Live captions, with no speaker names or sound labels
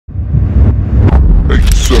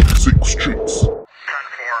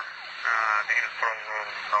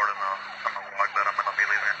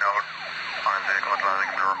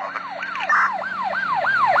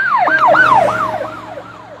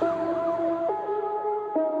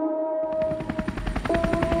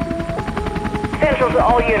Central to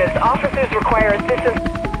all units. Officers require assistance.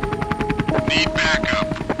 Need backup.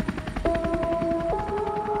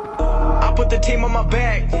 I put the team on my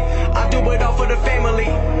back. I do it all for the family.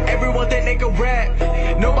 Everyone think they can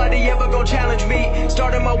rap. Nobody ever gon' challenge me.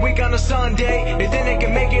 Starting my week on a Sunday, and then they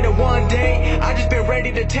can make it in one day. I just been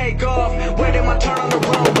ready to take off, waiting my turn on the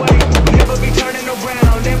runway. Never be turning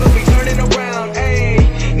around, never be turning around,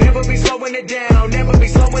 ayy. Never be slowing it down, never be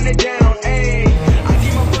slowing it down, ayy. I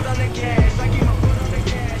keep my foot on the gas, I keep my foot on the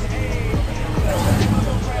gas, ayy.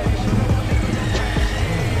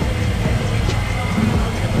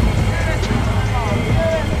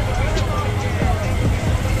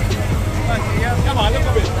 Come on, look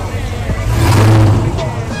a bit.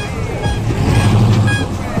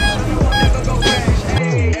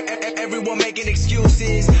 Everyone making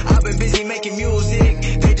excuses. I've been busy making music.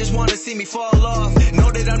 They just wanna see me fall off.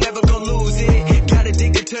 Know that I'm never gonna lose it. Got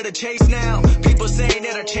addicted to the chase now. People saying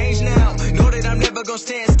that I changed now. Know that I'm never gonna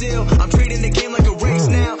stand still. I'm treating the game like a race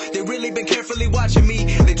now. They really been carefully watching me.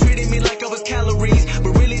 They treated me like I was calories,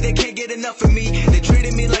 but really they can't get enough of me. They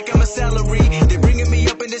treated me like I'm a salary. They bringing me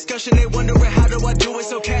up in discussion. They wondering how do I do it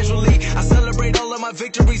so casually. I celebrate all of my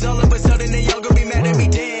victories. All of a sudden they all gonna be mad at me.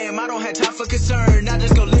 Damn, I don't have time for concern. I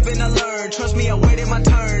just go live and I learn. Trust me, I waited my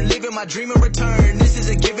turn. Living my dream in return. This is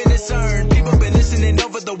a given, it's earned. People been listening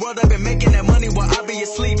over the world. I've been making that money while I be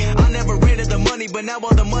asleep. I never rented the money, but now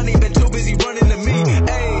all the money been too busy running to me.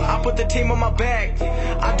 Hey, I put the team on my back.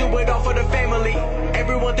 I do it all for the family.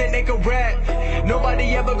 Everyone think they can rap.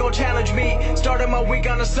 Nobody ever gon' challenge me. Starting my week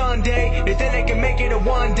on a Sunday, they think they can make it in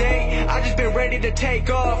one day. I just been ready to take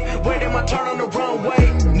off, waiting my turn on the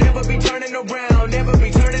runway. Never be turning around, never be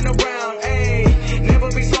turning around, ayy.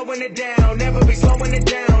 Never be slowing it down, never be slowing it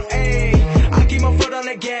down, ayy. I keep my foot on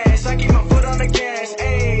the gas, I keep my foot on the gas,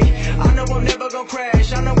 ayy. I know I'm never gon'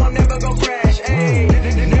 crash, I know I'm never gon' crash, ayy.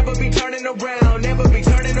 Never be turning around, never be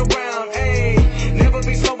turning around, ayy. Never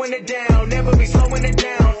be slowing it down, never be slowing it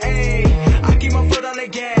down, ayy. I keep my foot on the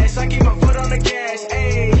gas, I keep my foot on the gas,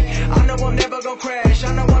 ayy. I know I'm never gon' crash,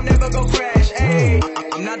 I know I'm never gon' crash, ayy.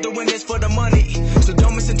 I'm not doing this for the money, so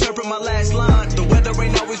don't misinterpret my last line. The weather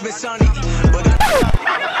ain't always been sunny, but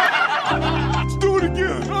Let's do it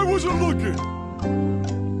again. I wasn't looking.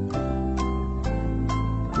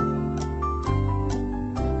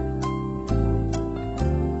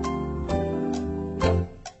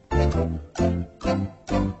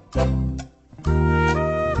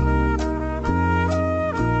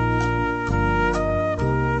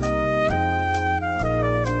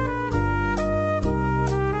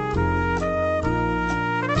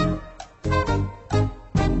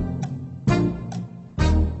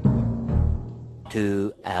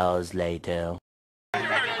 Two hours later.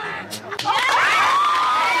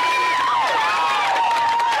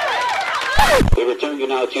 We return you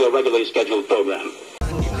now to your regularly scheduled program.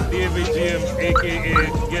 David James, aka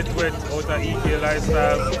Get Wet, out of Eklifestyleja.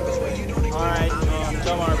 Alright,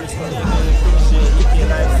 Jamar Bristol,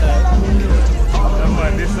 Eklifestyleja. Yeah,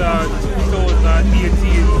 man, this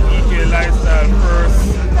 2018 Eklifestyleja first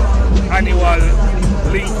annual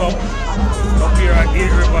link up here at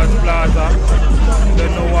 8 Rivers Plaza.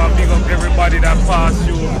 Don't know why, big up everybody that passed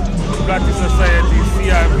through. Practice Society,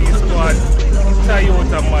 CRB Squad,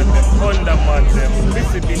 Toyota man them, Honda man them,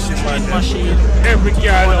 Mitsubishi man them. Every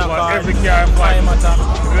car lover, every car fan.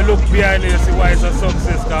 If you look behind you, you see why it's a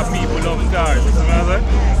success, because people love cars. You know what I'm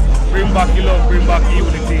saying? Bring back your love, bring back your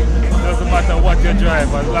unity. Doesn't matter what you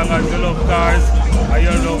drive, as long as you love cars and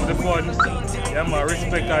you love the fun. Yeah man,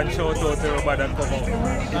 respect and shout out to everybody that come out.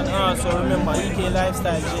 And also remember,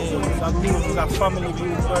 Eklifestyleja is a group, it's a family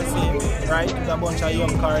group per se, right? It's a bunch of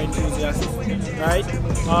young car enthusiasts, right?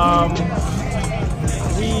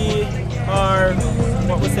 We are,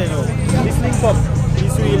 what we say now, this link up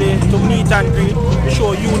is really to meet and greet, to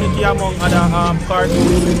show unity among other car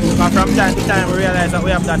groups. But from time to time we realize that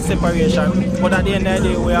we have that separation, but at the end of the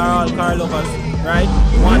day we are all car lovers, right?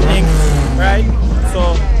 One thing, right?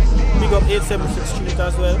 So big up 876 Street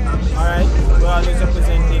as well, alright? We always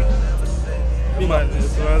representing. Big Man, up.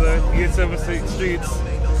 so 876 Streets,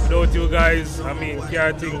 without you guys, I mean,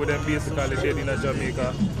 car thing with them basically dead in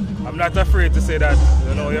Jamaica. I'm not afraid to say that,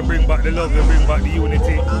 you know, you bring back the love, you bring back the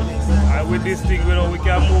unity. And with this thing, you know, we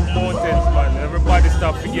can move mountains, man. Everybody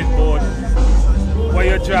stop to get bored. What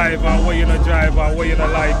you drive and what you not drive and what you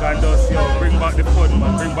not like, and just, you know, bring back the fun,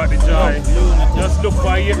 man, bring back the joy. Just look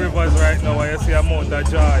for 8 Rivers right now and you see a amount of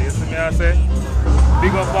joy. You see me I say?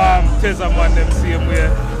 Big up Teza man them same way.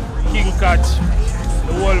 King Catch,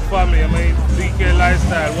 the whole family, I mean,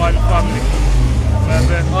 Eklifestyleja, one family. You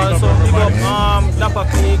Also, big up Dapper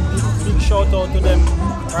Click, big shout out to them,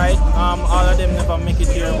 right? All of them never make it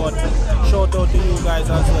here, but shout out to you guys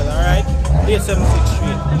as well, alright? 876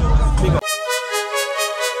 Street, big up.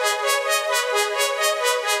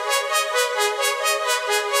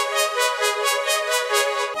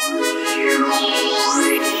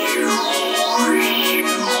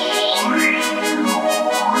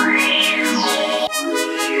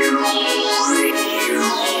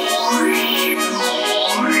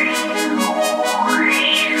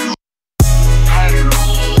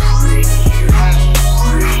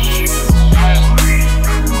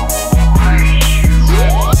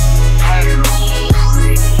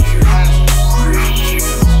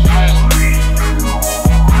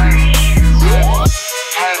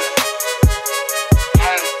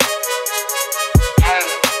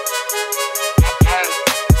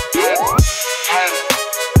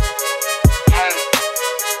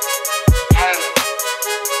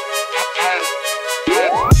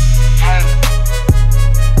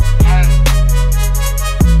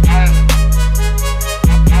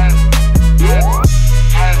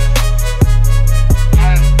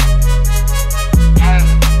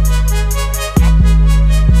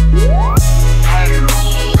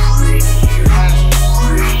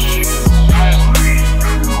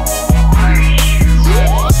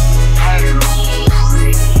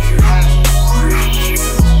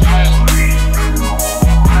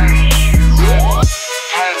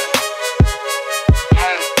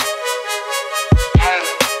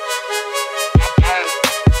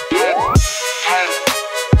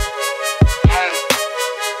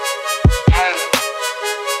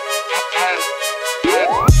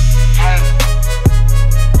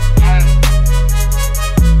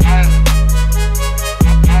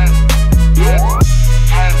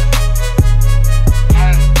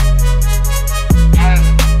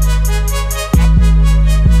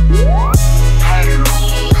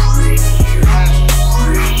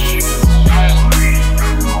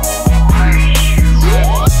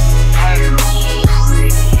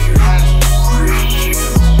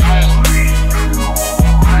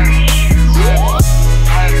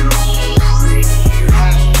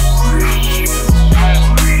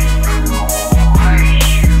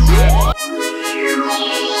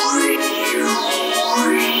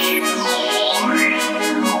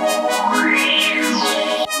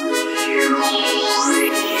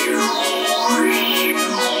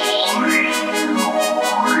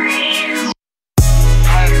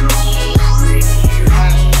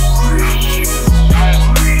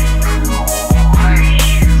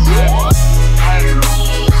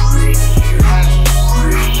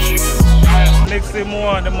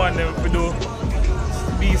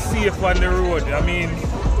 On the road. I mean,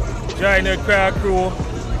 join the car crew,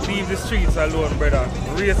 leave the streets alone, brother.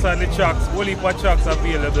 Race on the tracks, whole heap of tracks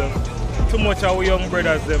available. Too much of our young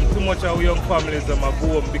brothers, them, too much of our young families them are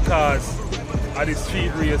going because of the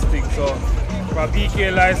street race thing. So, from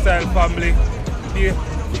Eklifestyle family,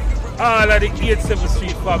 all of the 87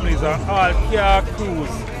 street families and all car crews,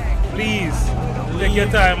 please take your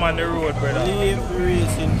time on the road, brother. Leave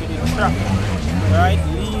racing to the track, right?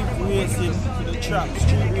 Leave racing to the track.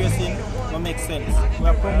 Street racing will make sense. We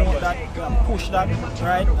are promote that, we are push that,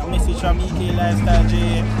 right? A message from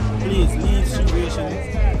Eklifestyleja. Please leave street racing,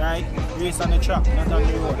 right? Race on the track, not on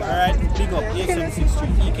the road, alright? Big up 876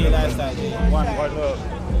 Street, Eklifestyleja. One love.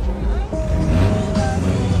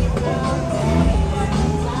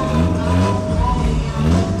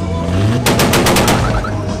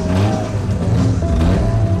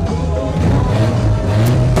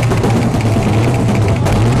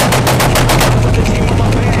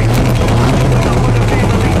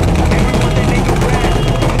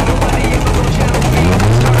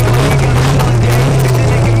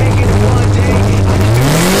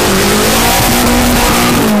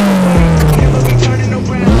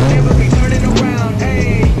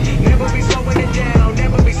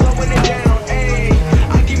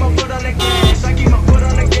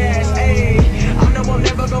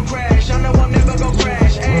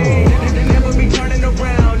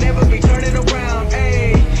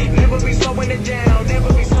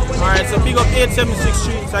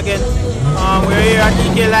 Again, we're here at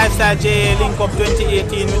Eklifestyleja link up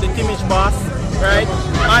 2018 with the Timage boss, right?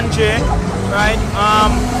 Andre, right?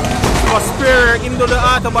 For spare him do the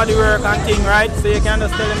auto body work and thing, right? So you can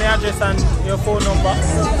just tell him the address and your phone number,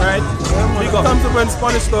 right? Big up. Come to Brent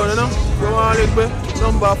Spanish Town, you know? You want to link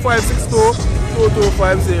number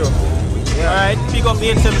 562-2250. Alright, pick up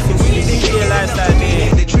 876 Eklifestyleja.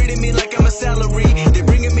 They treated me like I'm a salary. They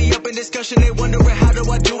bringing me up in the discussion, they wondering how do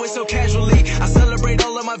I do it so casually. I celebrate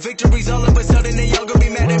all of my victories, all of a sudden they all gonna be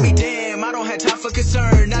mad at me. Damn, I don't have time for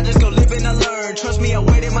concern, I just go live and I learn. Trust me, I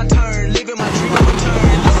waited my turn, living my dream of return.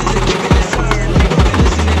 This is a given concern, people been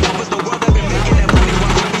listening over the world, I've been making that money,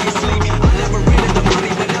 well obviously I never rented the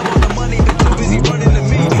money, but now all the money been too busy running to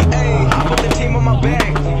me. Hey, I put the team on my back,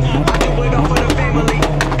 I do it all for the family.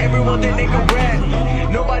 Everyone think they can rap,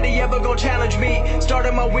 nobody ever gon' challenge me.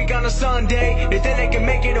 Started my week on a Sunday, they think they can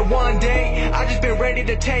make it in one day. I just been ready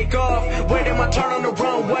to take off, waiting my turn on the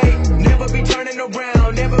runway. Never be turning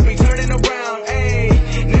around, never be turning around,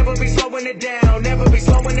 ayy. Never be slowing it down, never be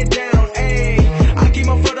slowing it down, ayy. I keep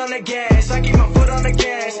my foot on the gas, I keep my foot on the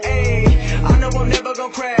gas, ayy. I know I'm never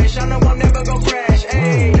gon' crash, I know I'm never gon' crash,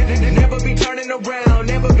 ayy. Never be turning around,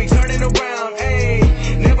 never be turning around,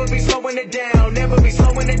 ayy. Never be slowing it down, never be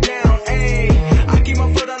slowing it down, ayy. I keep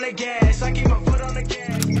my foot on the gas.